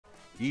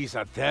is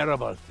a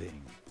terrible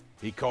thing.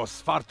 It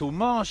costs far too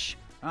much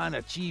and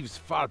achieves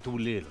far too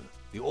little.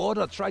 The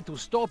Order tried to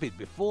stop it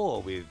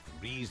before with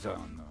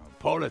reason,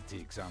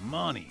 politics, and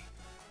money,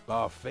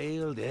 but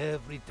failed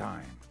every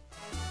time.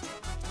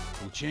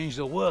 To change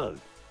the world,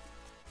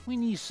 we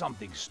need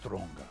something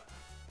stronger.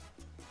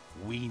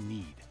 We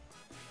need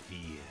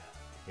fear.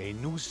 A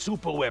new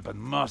superweapon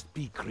must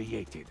be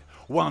created,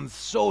 one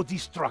so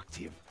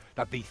destructive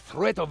that the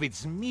threat of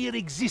its mere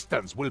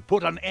existence will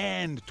put an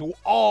end to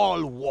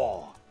all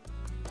war.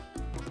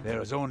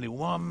 There is only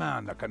one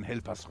man that can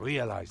help us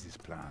realize this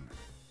plan.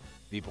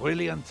 The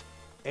brilliant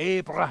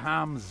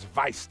Abraham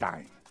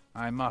Zweistein.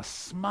 I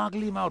must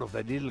smuggle him out of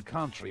that little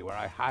country where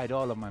I hide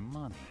all of my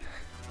money.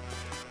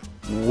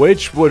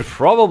 Which would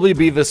probably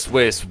be the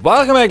Swiss.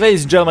 Welcome back,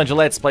 ladies and gentlemen, to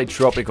Let's Play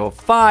Tropico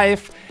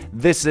 5.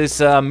 This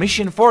is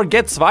mission 4,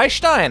 Get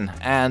Zweistein.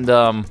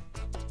 And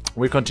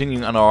we're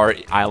continuing on our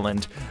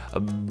island.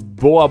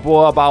 Boa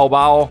Boa Bao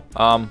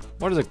Bao.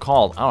 What is it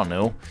called? I don't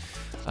know.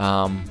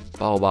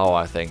 Bao Bao,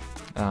 I think.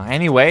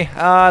 Anyway,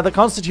 the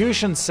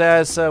Constitution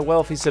says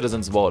wealthy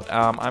citizens vote.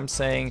 I'm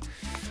saying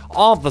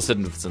all the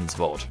citizens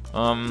vote.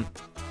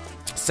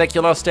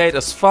 Secular state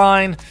is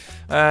fine,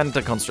 and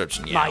the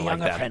conscription, yeah, My like young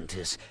that.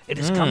 apprentice, it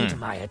has come to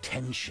my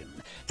attention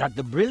that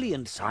the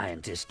brilliant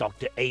scientist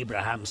Dr.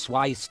 Abraham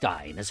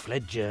Zweistein has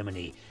fled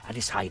Germany and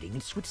is hiding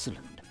in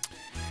Switzerland.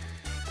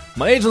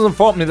 My agents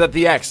informed me that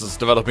the Axis,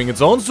 developing its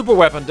own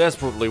superweapon,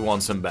 desperately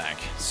wants him back.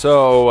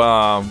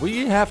 So,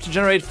 we have to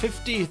generate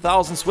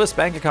 50,000 Swiss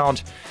bank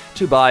account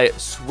to buy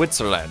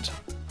Switzerland.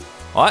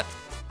 What?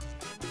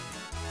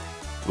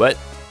 What?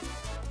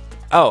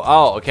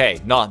 Oh,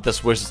 okay. Not the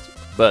Swiss,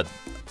 but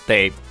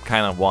they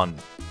kind of won,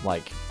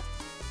 like...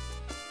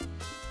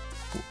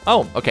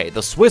 Oh, okay.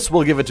 The Swiss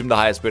will give it to the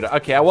highest bidder.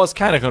 Okay, I was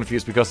kind of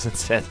confused because it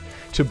said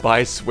to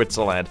buy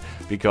Switzerland.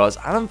 Because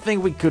I don't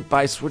think we could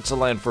buy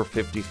Switzerland for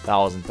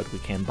 50,000, but we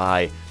can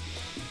buy,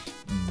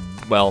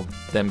 well,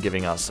 them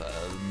giving us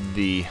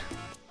the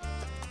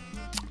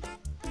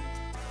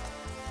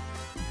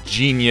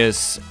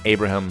genius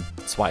Abraham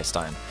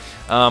Zweistein.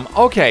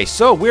 Okay,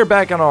 so we're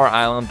back on our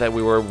island that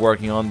we were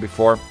working on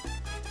before.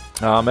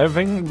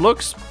 Everything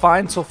looks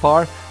fine so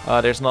far.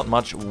 There's not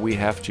much we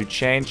have to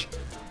change.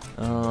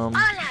 Hola,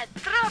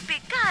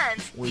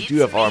 Tropicans! We do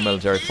have our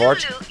military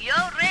fort. Lulu,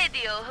 your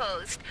radio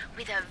host,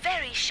 with a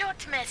very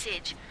short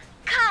message.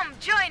 Come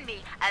join me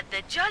at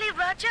the Jolly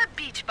Roger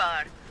Beach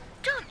Bar.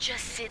 Don't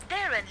just sit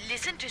there and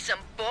listen to some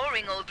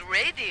boring old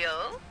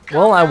radio.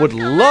 Well, I would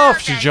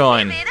love to and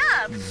join. live it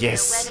up.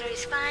 Yes. The weather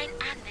is fine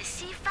and the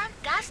sea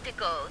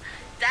fantastical.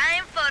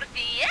 Time for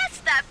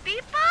fiesta,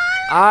 people!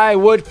 I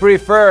would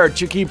prefer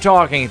to keep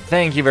talking.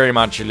 Thank you very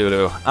much,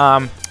 Lulu.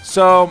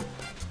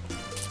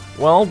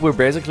 Well, we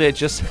basically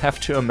just have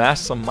to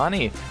amass some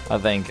money, I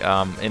think,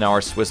 in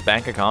our Swiss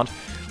bank account,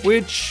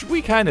 which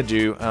we kind of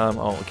do.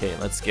 Okay,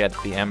 let's get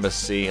the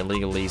embassy,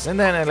 illegal lease, and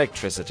then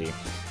electricity,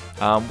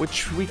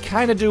 which we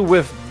kind of do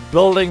with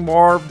building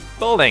more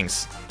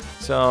buildings.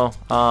 So,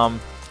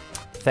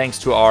 thanks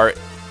to our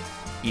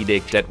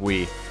edict that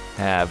we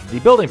have the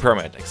building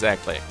permit,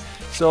 exactly.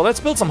 So let's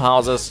build some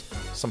houses,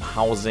 some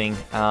housing.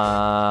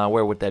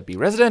 Where would that be?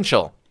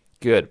 Residential.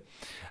 Good.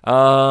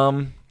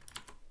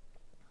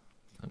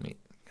 Let me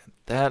get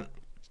that.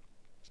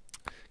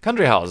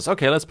 Country houses.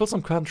 Okay, let's build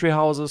some country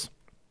houses.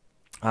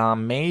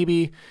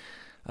 Maybe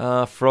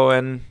throw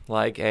in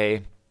like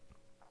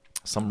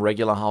some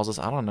regular houses.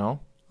 I don't know.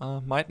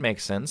 Might make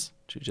sense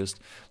to just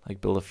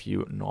like build a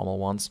few normal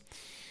ones.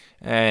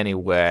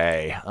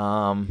 Anyway,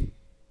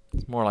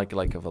 it's more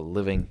like of a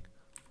living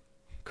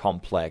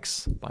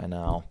complex by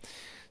now.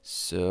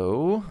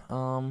 So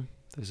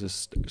this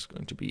is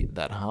going to be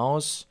that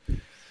house.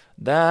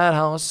 That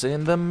house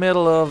in the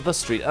middle of the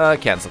street.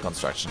 Cancel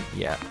construction.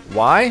 Yeah.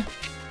 Why?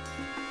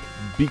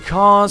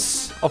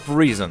 Because of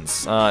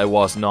reasons. It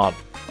was not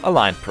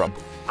aligned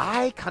properly.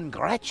 I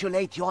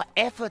congratulate your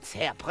efforts,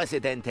 Herr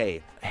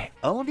Presidente.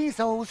 Only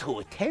those who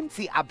attempt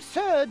the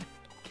absurd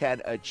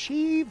can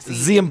achieve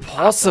The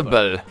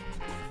impossible.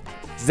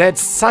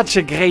 That's such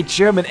a great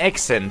German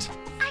accent.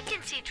 I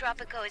can see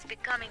Tropico is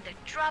becoming the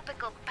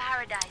tropical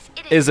paradise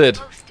it Is it?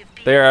 supposed to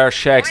be. There are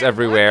shacks More and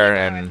more everywhere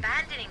people are and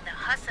abandoning the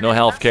hustle no and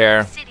health bustle care.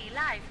 of city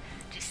life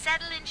to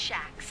settle in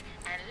shacks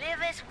and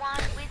live as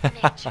one with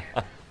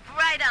nature.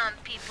 Right on,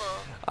 people.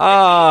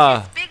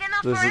 Ah, The beach is big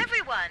enough this for is-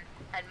 everyone,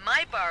 and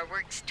my bar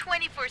works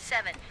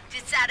 24/7 to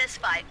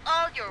satisfy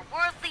all your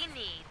worldly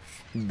needs.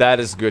 that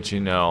is good to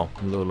know,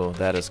 Lulu.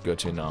 That is good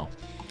to know.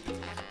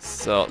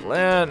 So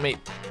let me.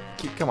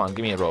 Come on,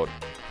 give me a road.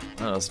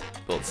 Let's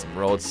build some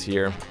roads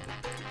here.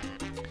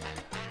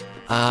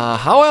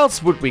 How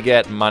else would we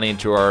get money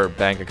into our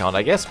bank account?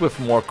 I guess with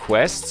more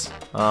quests.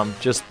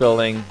 Just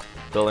buildings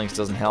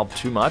doesn't help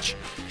too much.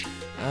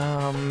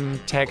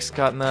 Tax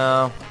cut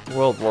now.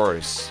 World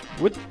Wars.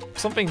 Would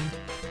something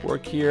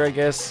work here, I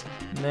guess?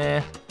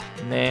 Nah.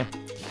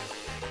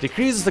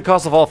 Decreases the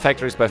cost of all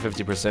factories by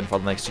 50% for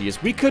the next 2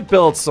 years. We could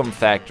build some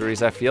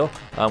factories, I feel.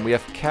 We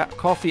have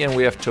coffee and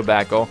we have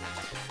tobacco.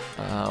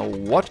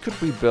 What could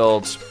we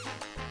build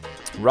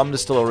rum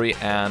distillery,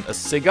 and a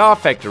cigar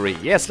factory.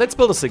 Yes, let's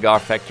build a cigar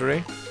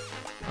factory.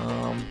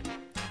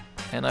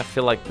 And I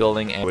feel like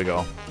building... There we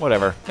go.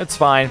 Whatever. It's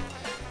fine.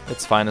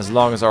 It's fine as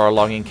long as our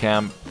logging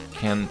camp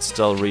can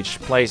still reach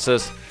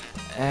places.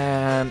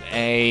 And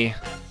a...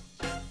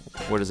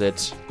 What is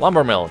it?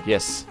 Lumber mill.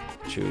 Yes.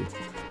 To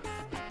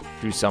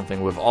do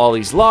something with all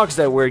these logs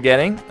that we're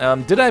getting.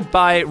 Did I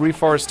buy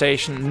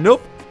reforestation?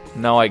 Nope.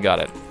 No, I got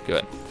it.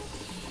 Good.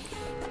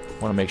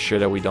 Want to make sure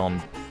that we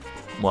don't,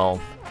 well,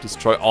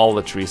 destroy all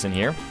the trees in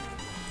here.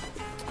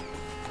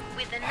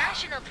 With the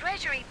National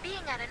Treasury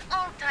being at an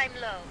all-time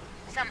low,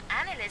 some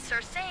analysts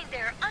are saying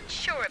they're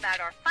unsure about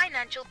our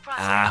financial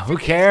prospects. Who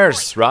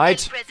cares, right?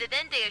 The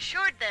Presidente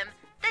assured them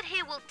that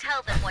he will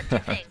tell them what to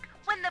think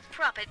when the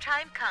proper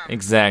time comes.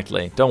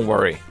 Exactly. Don't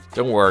worry.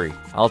 Don't worry.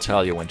 I'll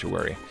tell you when to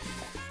worry.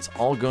 It's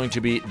all going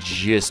to be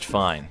just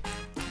fine.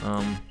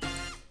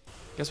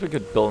 Guess we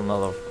could build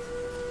another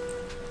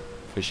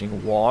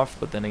fishing wharf,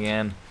 but then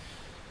again...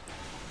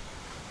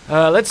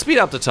 let's speed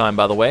up the time,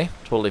 by the way.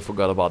 Totally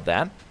forgot about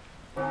that.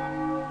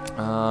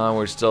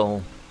 We're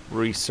still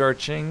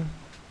researching.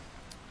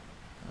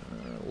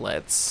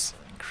 Let's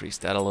increase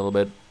that a little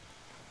bit.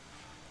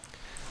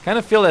 Kind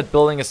of feel that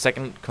building a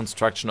second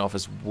construction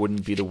office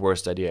wouldn't be the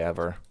worst idea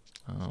ever.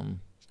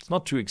 It's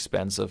not too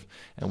expensive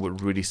and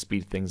would really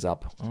speed things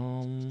up.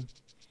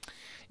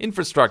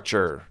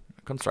 Infrastructure.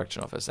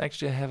 Construction office.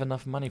 Actually, I have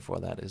enough money for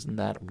that. Isn't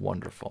that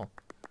wonderful?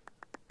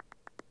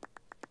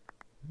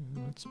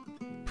 Let's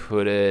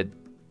put it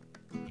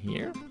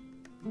here.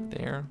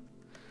 There.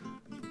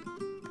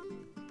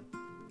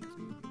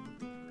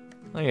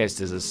 I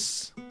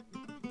guess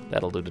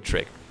that'll do the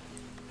trick.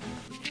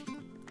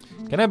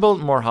 Can I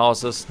build more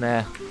houses?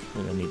 Nah,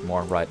 we don't need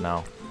more right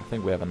now. I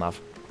think we have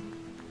enough.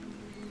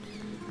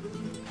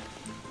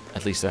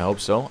 At least I hope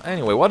so.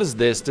 Anyway, what is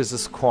this? This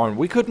is corn.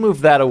 We could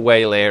move that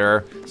away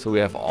later, so we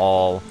have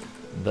all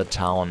the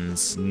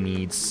town's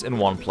needs in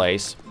one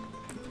place,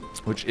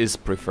 which is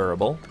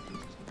preferable.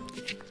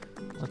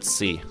 Let's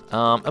see.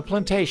 A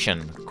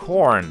plantation.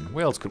 Corn.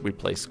 Where else could we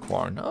place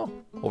corn? Oh,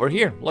 over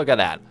here. Look at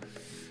that.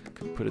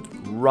 Could put it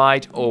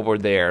right over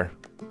there.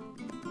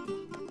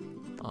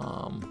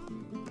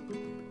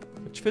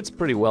 Which fits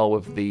pretty well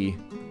with the...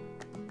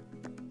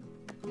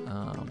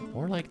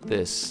 or like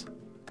this.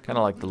 Kind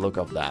of like the look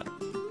of that.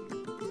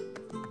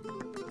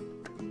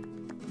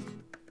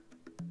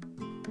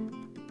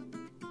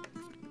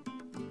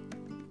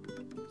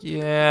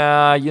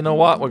 Yeah, you know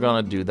what? We're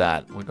gonna do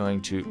that. We're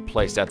going to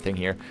place that thing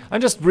here.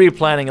 I'm just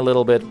replanning a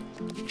little bit.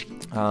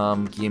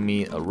 Give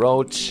me a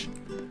road.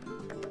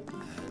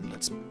 And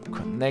let's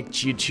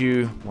connect you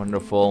two.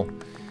 Wonderful.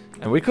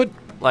 And we could,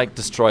 like,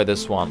 destroy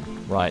this one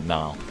right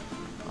now.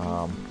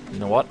 You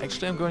know what?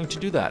 Actually, I'm going to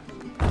do that.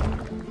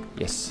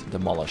 Yes,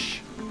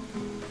 demolish.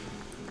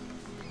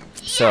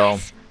 So,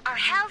 yes, our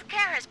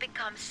healthcare has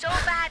become so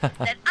bad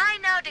that I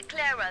now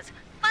declare us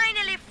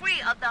finally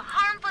free of the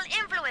harmful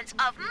influence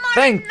of modern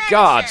thank medicine.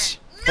 God.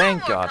 No Thank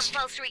more God.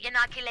 compulsory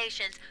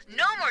inoculations,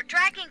 no more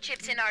tracking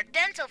chips in our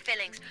dental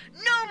fillings,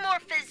 no more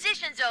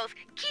physician's oath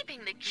keeping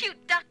the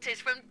cute doctors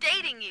from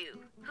dating you.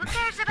 Who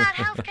cares about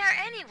healthcare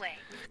anyway?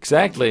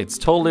 Exactly, it's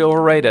totally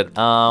overrated.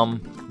 But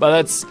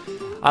that's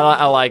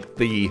I like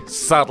the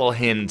subtle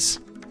hint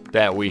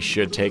that we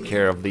should take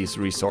care of these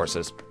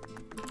resources.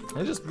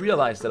 I just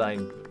realized that I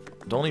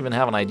don't even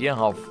have an idea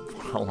how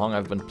long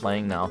I've been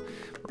playing now.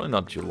 Probably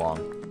not too long.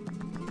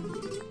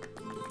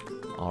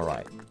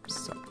 Alright,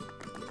 so.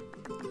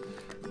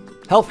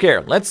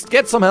 Healthcare. Let's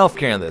get some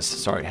healthcare in this.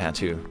 Sorry, I had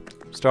to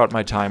start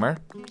my timer.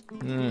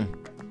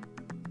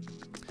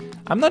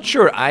 I'm not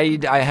sure. I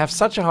have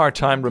such a hard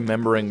time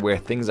remembering where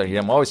things are here.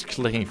 I'm always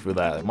clicking through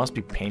that. It must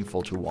be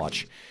painful to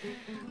watch.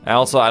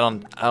 I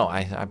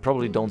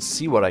probably don't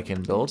see what I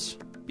can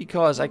build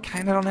because I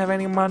kind of don't have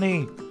any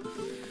money.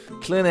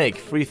 Clinic,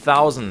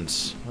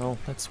 3,000. Well,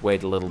 let's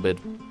wait a little bit.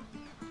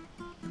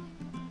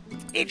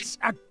 It's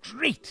a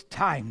great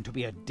time to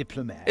be a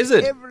diplomat. Is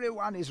it?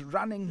 Everyone is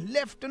running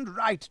left and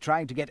right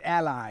trying to get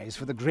allies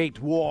for the Great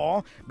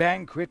War.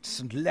 Banquets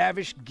and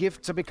lavish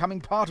gifts are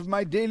becoming part of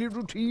my daily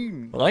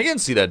routine. Well, I can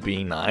see that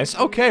being nice.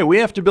 Okay, we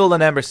have to build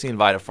an embassy in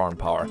Vita Foreign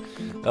Power.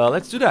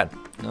 Let's do that.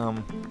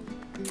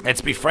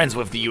 Let's be friends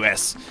with the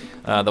US.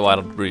 Though I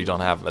really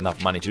don't have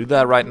enough money to do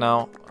that right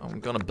now. I'm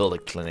gonna build a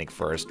clinic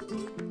first.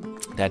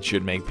 That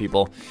should make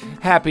people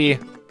happy.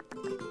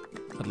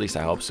 At least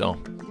I hope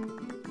so.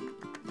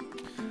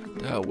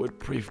 That would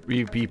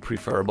be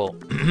preferable.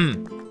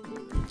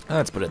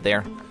 Let's put it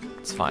there.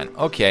 It's fine.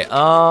 Okay,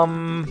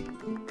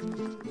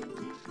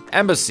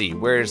 embassy.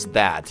 Where's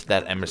that?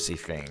 That embassy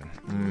thing.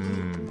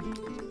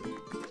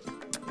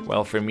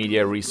 Welfare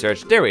media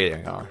research. There we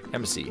are.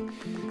 Embassy.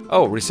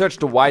 Oh, research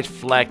the white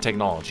flag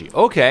technology.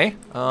 Okay.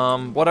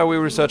 What are we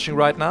researching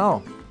right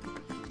now?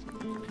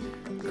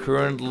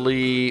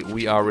 Currently,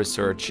 we are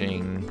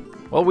researching...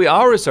 Well, we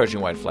are researching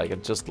white flag.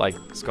 It's just like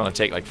it's gonna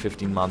take like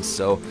 15 months,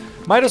 so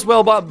might as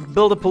well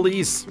build a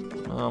police.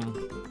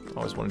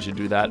 Always wanted to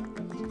do that.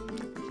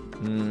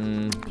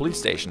 Police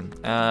station,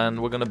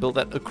 and we're gonna build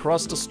that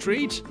across the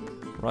street,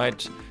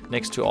 right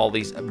next to all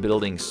these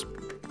buildings.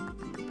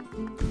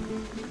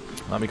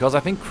 Because I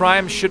think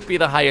crime should be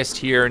the highest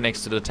here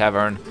next to the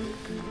tavern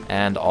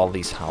and all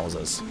these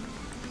houses.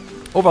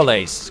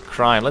 Overlays,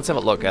 crime. Let's have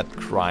a look at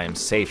crime,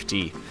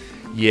 safety.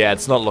 Yeah,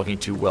 it's not looking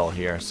too well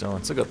here, so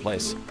it's a good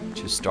place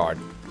to start.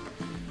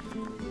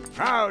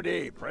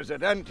 Howdy,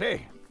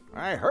 Presidente.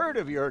 I heard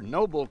of your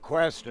noble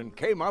quest and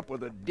came up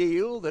with a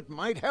deal that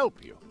might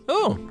help you.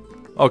 Oh,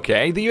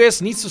 okay. The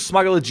US needs to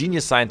smuggle a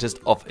genius scientist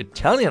of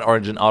Italian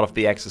origin out of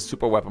the Axis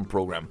superweapon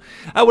program.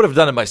 I would have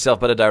done it myself,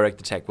 but a direct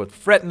attack would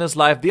threaten his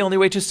life. The only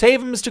way to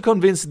save him is to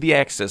convince the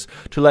Axis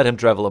to let him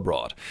travel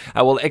abroad.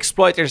 I will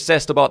exploit their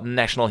zest about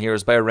national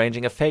heroes by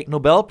arranging a fake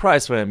Nobel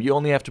Prize for him. You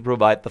only have to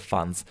provide the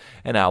funds,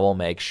 and I will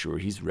make sure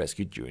he's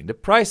rescued during the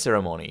prize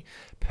ceremony.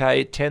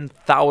 Pay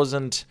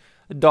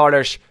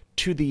 $10,000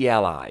 to the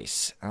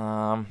Allies.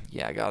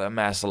 Yeah, I gotta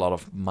amass a lot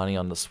of money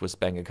on the Swiss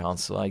bank account,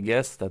 so I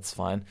guess that's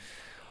fine.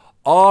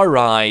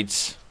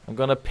 Alright, I'm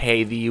gonna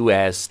pay the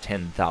US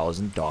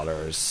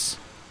 $10,000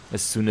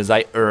 as soon as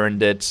I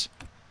earned it.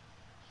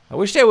 I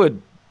wish they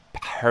would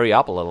hurry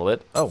up a little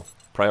bit. Oh,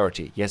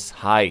 priority. Yes,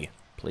 hi.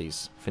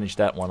 Please, finish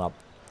that one up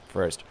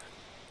first.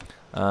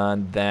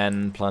 And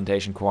then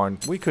plantation corn.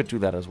 We could do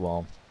that as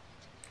well.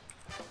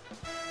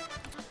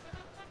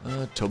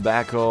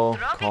 Tobacco,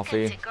 Tropico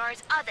coffee.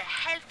 cigars are the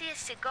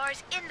healthiest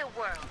cigars in the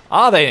world.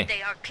 Are they?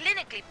 They are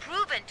clinically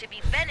proven to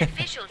be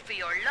beneficial for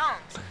your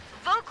lungs,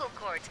 vocal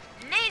cords,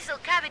 nasal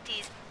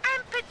cavities,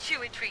 and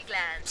pituitary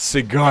glands.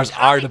 Cigars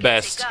are the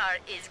best. Cigar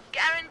is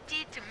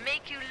guaranteed to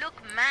make you look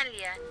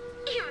manlier,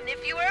 even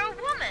if you are a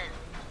woman.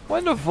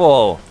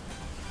 Wonderful.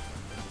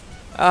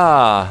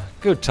 Ah,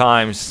 good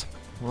times.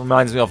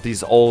 Reminds me of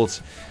these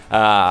old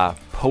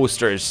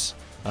posters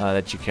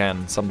that you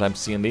can sometimes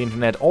see on the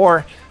internet,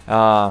 or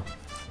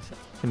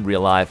in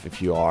real life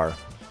if you are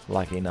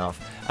lucky enough,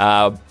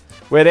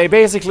 where they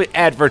basically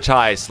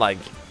advertise like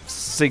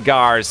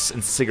cigars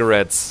and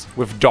cigarettes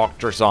with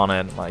doctors on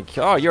it, like,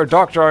 oh, your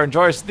doctor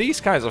enjoys these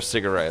kinds of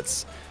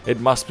cigarettes, it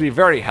must be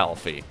very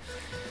healthy.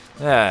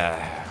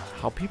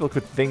 How people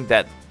could think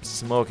that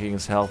smoking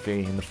is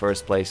healthy in the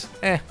first place,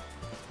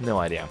 no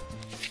idea.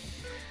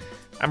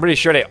 I'm pretty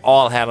sure they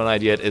all had an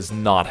idea it is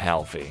not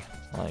healthy,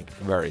 like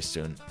very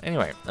soon.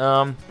 Anyway,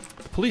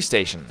 police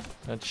station.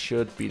 That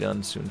should be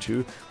done soon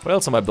too. What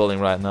else am I building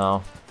right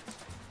now?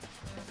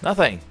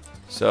 Nothing.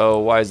 So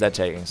why is that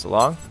taking so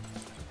long?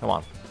 Come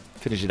on,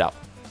 finish it up.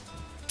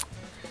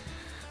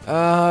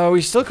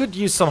 We still could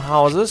use some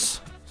houses,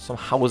 some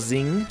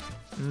housing.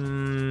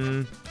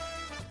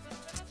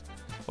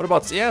 What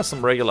about, yeah,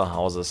 some regular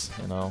houses,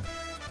 you know,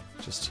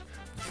 just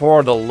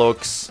for the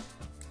looks.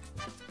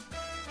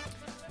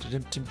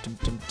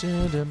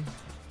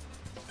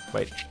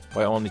 Wait,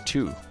 why only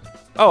 2?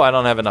 Oh, I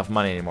don't have enough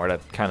money anymore.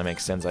 That kind of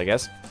makes sense, I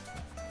guess.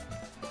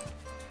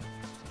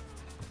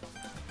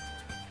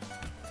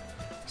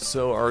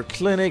 So our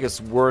clinic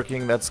is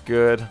working. That's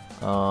good.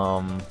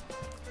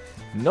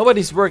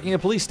 Nobody's working at a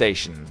police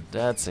station.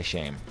 That's a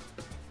shame.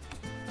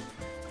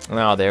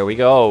 Now, there we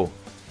go.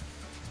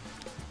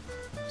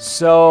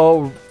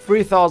 So,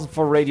 3,000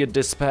 for radio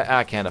dispatch.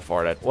 I can't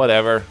afford it.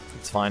 Whatever.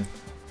 It's fine.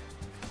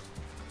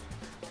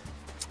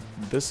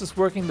 This is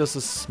working. This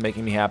is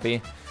making me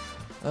happy.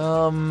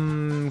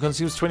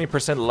 Consumes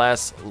 20%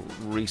 less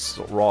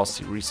raw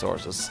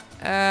resources.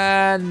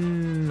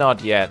 And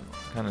not yet.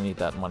 Kind of need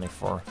that money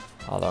for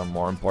other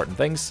more important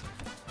things.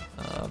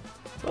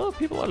 Well,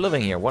 people are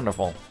living here.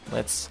 Wonderful.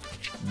 Let's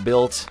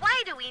build.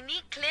 Why do we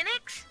need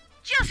clinics?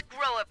 Just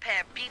grow a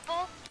pair,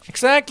 people.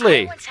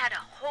 Exactly. I once had a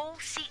whole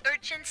sea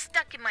urchin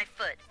stuck in my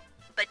foot.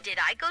 But did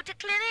I go to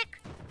clinic?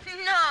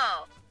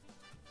 No.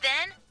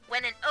 Then,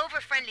 when an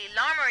over-friendly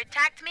llama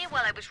attacked me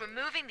while I was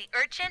removing the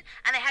urchin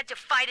and I had to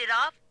fight it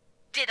off,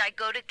 did I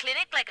go to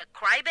clinic like a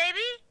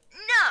crybaby?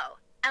 No.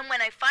 And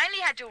when I finally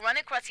had to run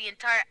across the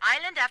entire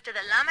island after the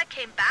llama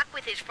came back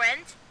with his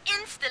friends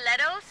in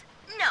stilettos,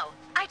 no.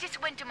 I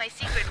just went to my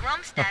secret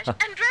rum stash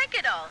and drank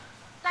it all.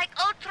 Like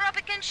old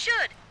Tropican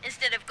should,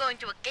 instead of going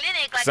to a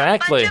clinic like a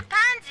bunch of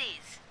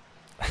pansies.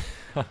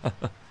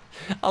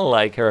 I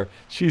like her.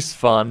 She's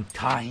fun.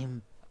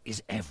 Time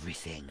is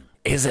everything.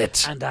 Is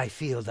it? And I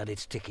feel that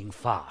it's ticking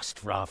fast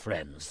for our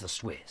friends, the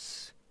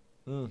Swiss.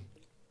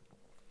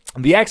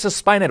 The Axis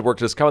spy network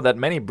discovered that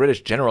many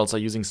British generals are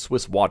using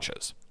Swiss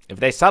watches.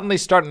 If they suddenly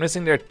start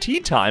missing their tea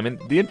time, and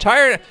the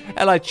entire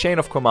Allied chain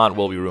of command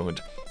will be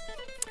ruined.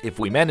 If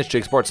we manage to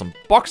export some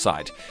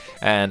bauxite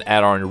and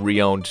add on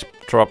re-owned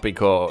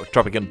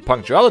Tropican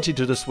punctuality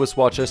to the Swiss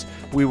watches,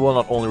 we will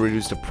not only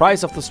reduce the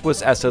price of the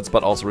Swiss assets,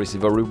 but also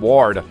receive a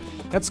reward.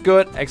 That's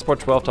good. Export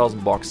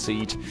 12,000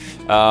 bauxite.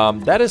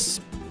 That is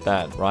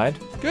that, right?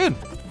 Good.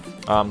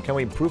 Can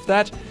we improve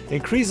that?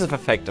 Increase of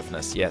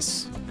effectiveness.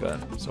 Yes. Good.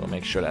 So we'll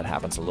make sure that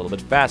happens a little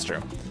bit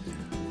faster.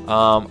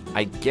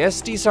 I guess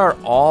these are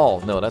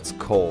all... No, that's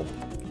coal.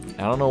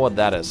 I don't know what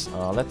that is.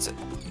 Let's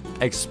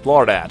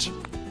explore that.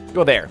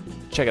 Go there.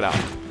 Check it out.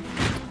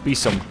 Be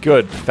some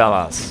good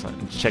fellas.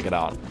 Check it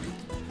out.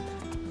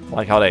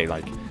 Like how they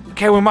like,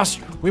 okay, we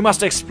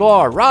must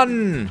explore.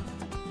 Run!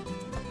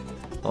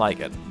 I like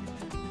it.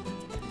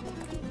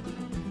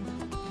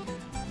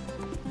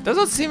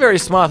 Doesn't seem very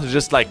smart to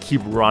just like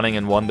keep running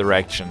in one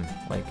direction.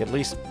 Like at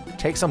least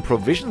take some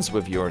provisions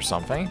with you or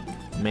something.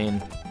 I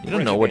mean, you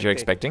don't know what you're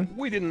expecting.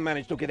 We didn't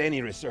manage to get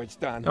any research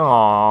done.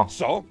 Aww.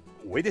 So,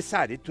 we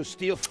decided to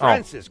steal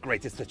France's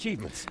greatest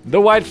achievements. The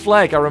white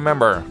flag, I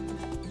remember.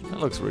 That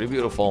looks really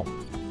beautiful.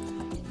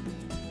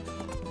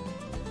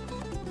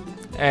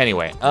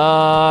 Anyway,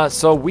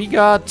 so we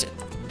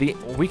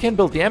can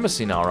build the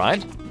embassy now,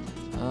 right?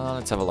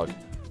 Let's have a look.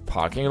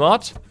 Parking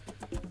lot.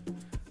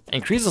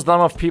 Increases the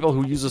number of people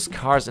who uses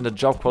cars and the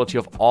job quality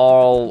of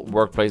all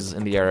workplaces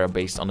in the area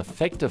based on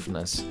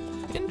effectiveness.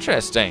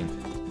 Interesting.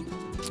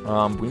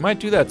 We might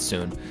do that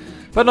soon.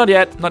 But not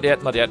yet, not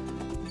yet, not yet.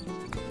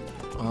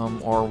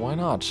 Or why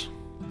not?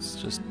 Let's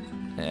just...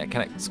 can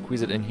I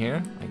squeeze it in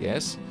here, I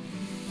guess?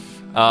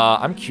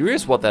 I'm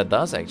curious what that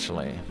does,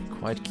 actually.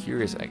 Quite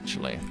curious,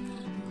 actually.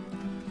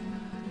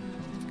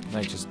 Can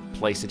I just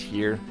place it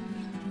here?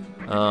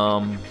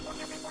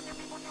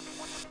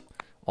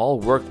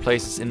 All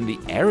workplaces in the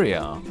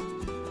area.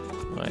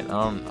 Right,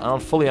 I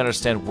don't fully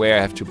understand where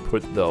I have to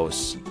put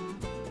those.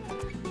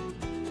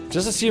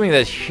 Just assuming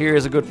that here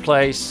is a good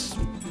place,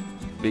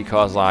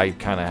 because I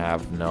kind of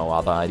have no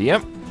other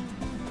idea.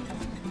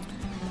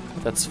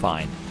 That's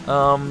fine.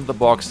 The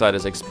bauxite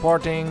is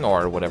exporting,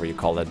 or whatever you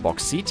call that,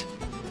 bauxite.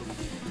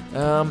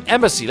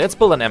 Embassy, let's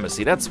build an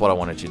embassy. That's what I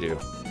wanted to do.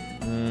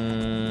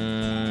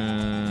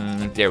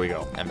 There we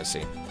go,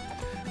 embassy.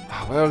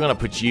 Where are we gonna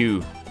put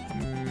you?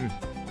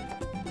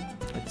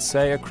 Let's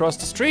say across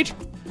the street.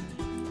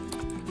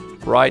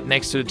 Right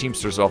next to the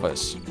Teamster's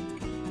office.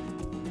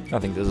 I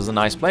think this is a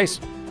nice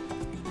place.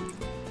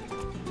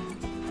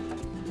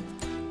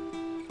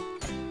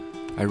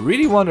 I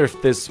really wonder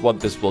if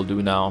what this will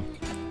do now.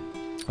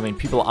 I mean,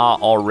 people are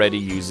already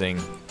using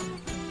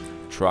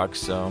trucks,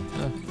 so...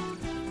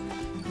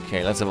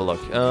 Okay, let's have a look.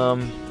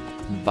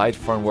 Invite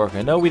foreign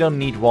worker. No, we don't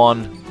need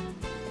one.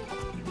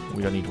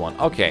 We don't need one.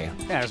 Okay.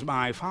 As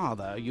my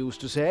father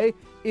used to say,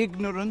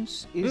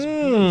 ignorance is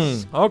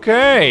bliss.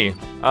 Okay.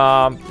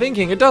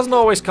 Thinking, it doesn't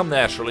always come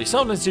naturally.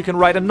 Sometimes you can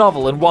write a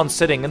novel in one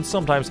sitting, and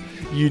sometimes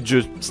you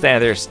just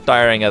stand there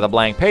staring at a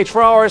blank page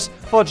for hours.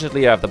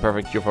 Fortunately, you have the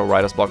perfect cure for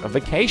writer's block, a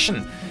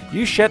vacation.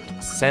 You should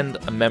send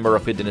a member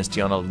of your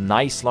dynasty on a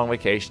nice long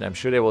vacation. I'm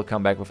sure they will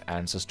come back with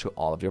answers to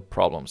all of your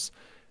problems.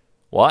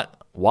 What?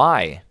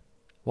 Why?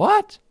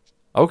 What?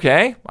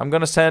 Okay, I'm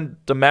gonna send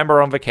the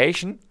member on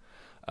vacation.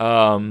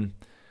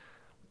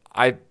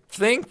 I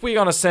think we're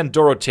gonna send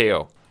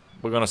Doroteo.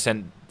 We're gonna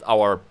send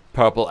our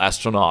purple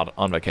astronaut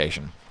on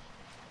vacation.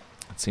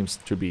 It seems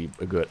to be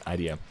a good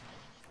idea.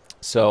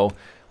 So,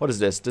 what is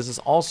this? This is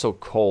also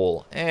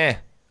coal.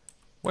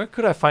 Where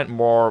could I find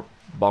more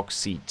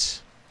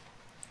bauxite?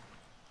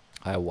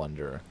 I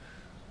wonder.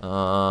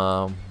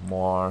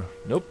 More.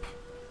 Nope.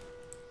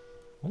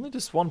 Only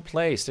this one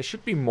place. There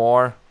should be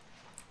more.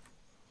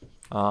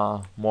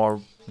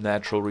 More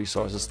natural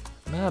resources.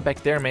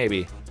 Back there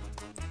maybe.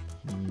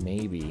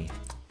 Maybe.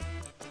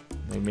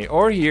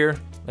 Or here.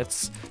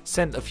 Let's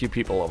send a few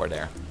people over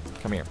there.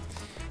 Come here.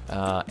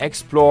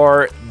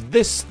 Explore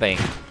this thing.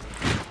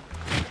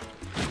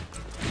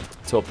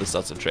 Let's hope this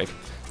does a trick.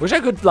 Wish I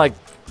could, like,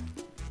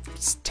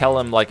 tell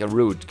them, like, a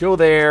route. Go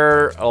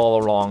there,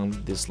 all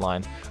along this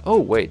line. Oh,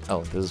 wait.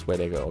 Oh, this is where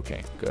they go.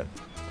 Okay, good.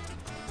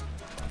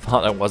 I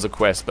thought that was a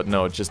quest, but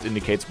no, it just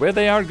indicates where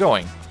they are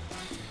going.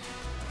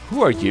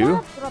 Who are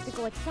you?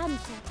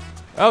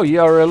 Oh,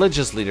 you are a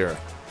religious leader.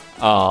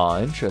 Ah,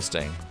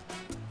 interesting.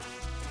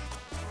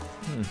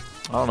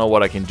 I don't know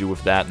what I can do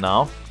with that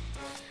now.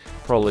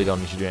 Probably don't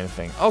need to do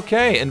anything.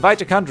 Okay,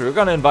 invite a country. We're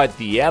gonna invite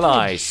the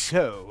allies.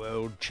 So,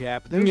 old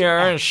chap, those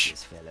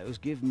Axis fellows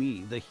give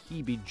me the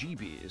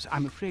heebie-jeebies.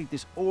 I'm afraid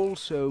this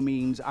also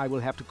means I will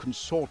have to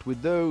consort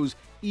with those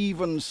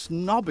even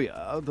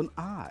snobbier than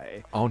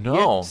I. Oh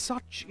no. Yet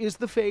such is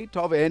the fate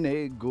of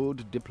any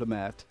good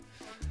diplomat.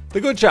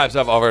 The good chaps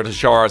have offered to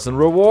show us some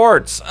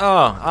rewards.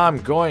 I'm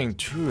going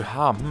to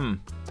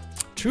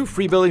 2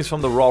 free buildings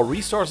from the raw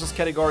resources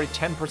category,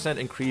 10%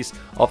 increase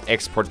of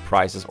export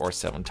prices, or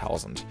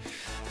 7,000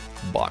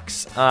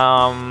 bucks.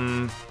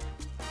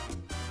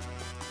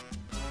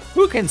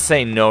 Who can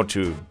say no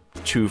to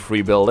 2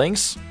 free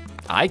buildings?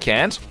 I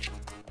can't.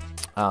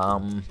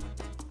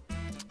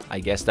 I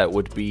guess that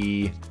would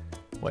be...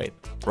 Wait,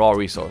 raw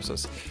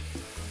resources.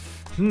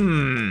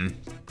 We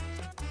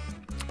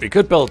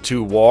could build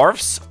 2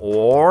 wharfs,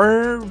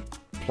 or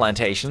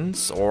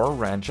plantations, or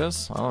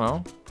ranches. I don't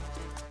know.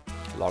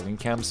 Logging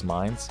camps,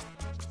 mines,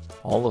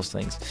 all those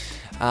things.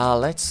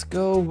 Let's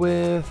go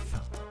with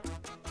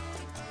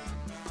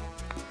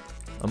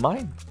a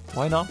mine.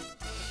 Why not?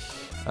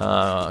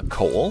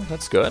 Coal,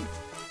 that's good.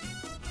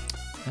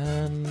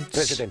 And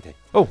Presidente.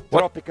 Oh,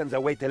 what? Tropicans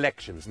await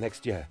elections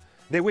next year.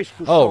 They wish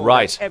to Oh, show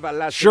right. their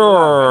everlasting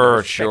love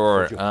and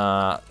Sure. respect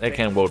for you. They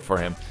can vote for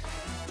him.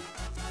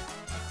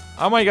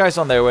 Are my guys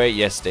on their way?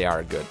 Yes, they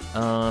are. Good.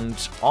 And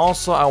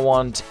also, I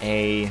want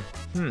a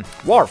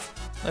wharf.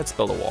 Let's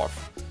build a wharf.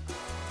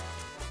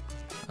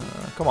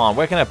 Come on,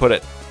 where can I put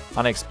it?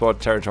 Unexplored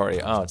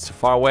territory. Oh, it's too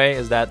far away.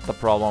 Is that the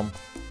problem?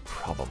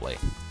 Probably.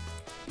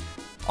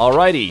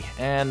 Alrighty,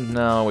 and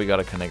now we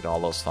gotta connect all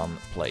those fun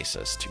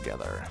places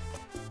together.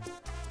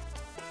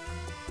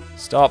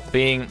 Stop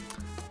being...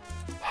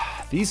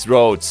 These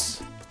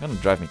roads are gonna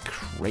drive me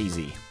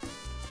crazy.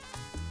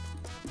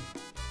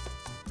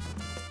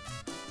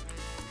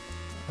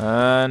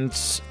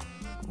 And...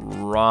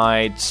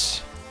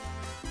 Right...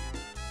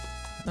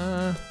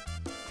 I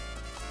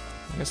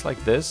guess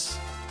like this.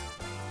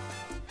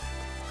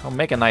 I'll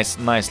make a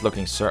nice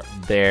looking circle.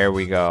 There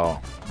we go.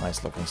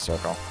 Nice looking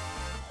circle.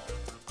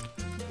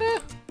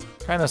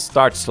 Kind of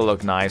starts to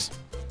look nice,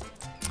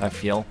 I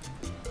feel.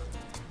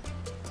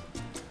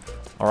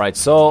 Alright,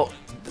 so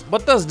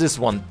what does this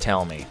one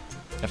tell me?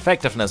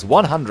 Effectiveness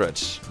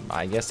 100.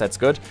 I guess that's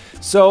good.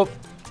 So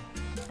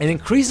it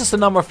increases the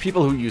number of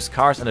people who use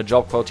cars and the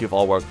job quality of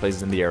all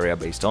workplaces in the area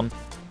based on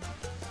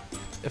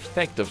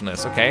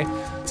effectiveness. Okay,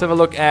 let's have a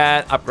look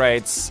at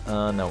upgrades.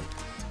 No.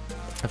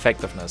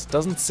 Effectiveness.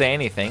 Doesn't say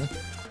anything.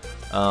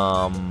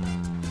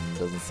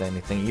 Doesn't say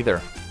anything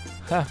either.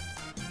 Huh.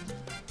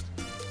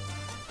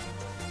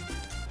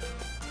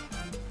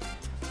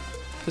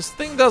 This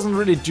thing doesn't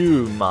really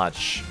do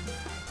much.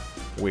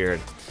 Weird.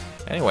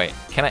 Anyway,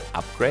 can I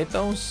upgrade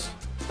those?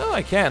 Oh,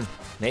 I can.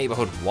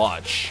 Neighborhood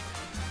watch.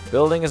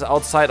 Building is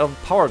outside of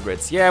power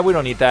grids. Yeah, we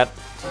don't need that.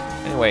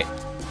 Anyway.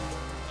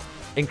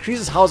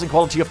 Increases housing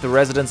quality of the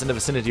residents in the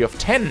vicinity of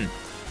 10.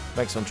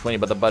 Maximum 20,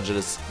 but the budget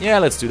is... Yeah,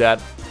 let's do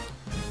that.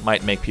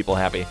 Might make people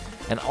happy.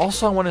 And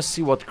also I want to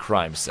see what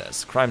crime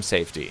says. Crime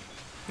safety.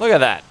 Look at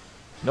that.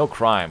 No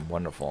crime.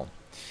 Wonderful.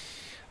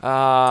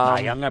 My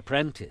young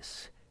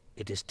apprentice,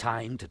 it is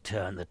time to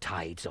turn the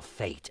tides of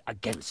fate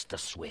against the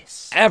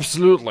Swiss.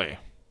 Absolutely.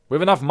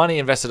 With enough money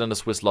invested in the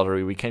Swiss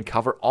lottery, we can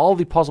cover all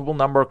the possible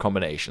number of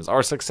combinations.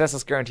 Our success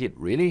is guaranteed.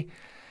 Really?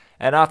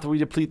 And after we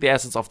deplete the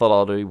assets of the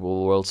lottery,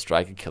 we'll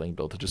strike a killing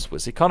blow to the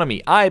Swiss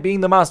economy. I,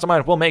 being the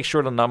mastermind, will make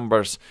sure the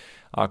numbers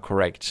are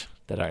correct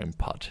that are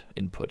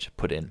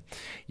put in.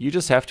 You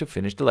just have to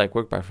finish the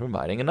legwork by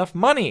providing enough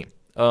money.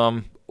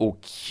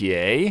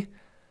 Okay.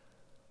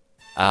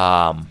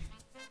 I'm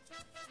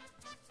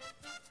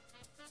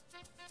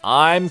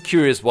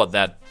curious what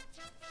that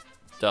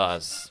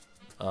does.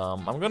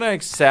 I'm gonna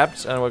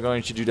accept, and we're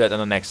going to do that in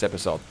the next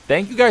episode.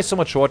 Thank you guys so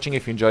much for watching.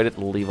 If you enjoyed it,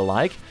 leave a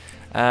like.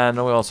 And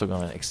we're also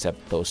gonna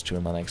accept those two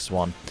in the next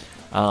one.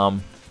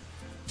 I'm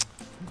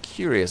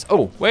curious.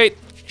 Oh, wait.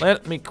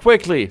 Let me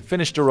quickly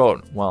finish the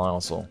road. Well,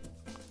 also...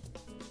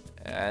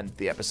 And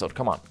the episode.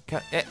 Come on.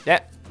 Come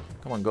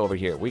on, go over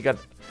here. We got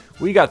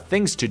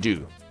things to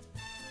do.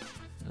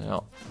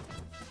 No.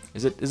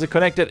 Is it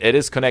connected? It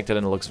is connected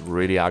and it looks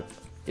really ugly.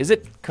 Is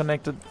it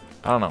connected?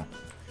 I don't know.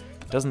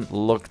 It doesn't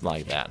look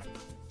like that.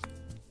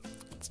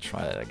 Let's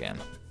try that again.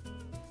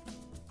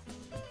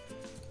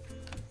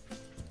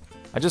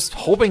 I'm just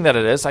hoping that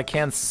it is. I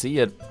can't see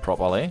it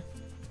properly.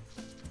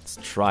 Let's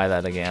try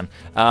that again.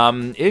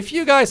 If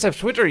you guys have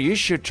Twitter, you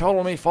should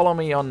totally follow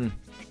me on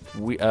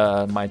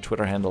my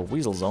Twitter handle,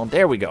 WeaselZone.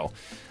 There we go.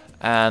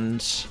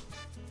 And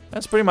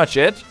that's pretty much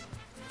it.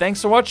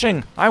 Thanks for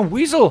watching. I'm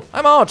Weasel.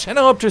 I'm out, and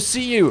I hope to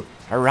see you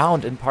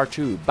around in part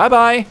 2.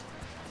 Bye-bye.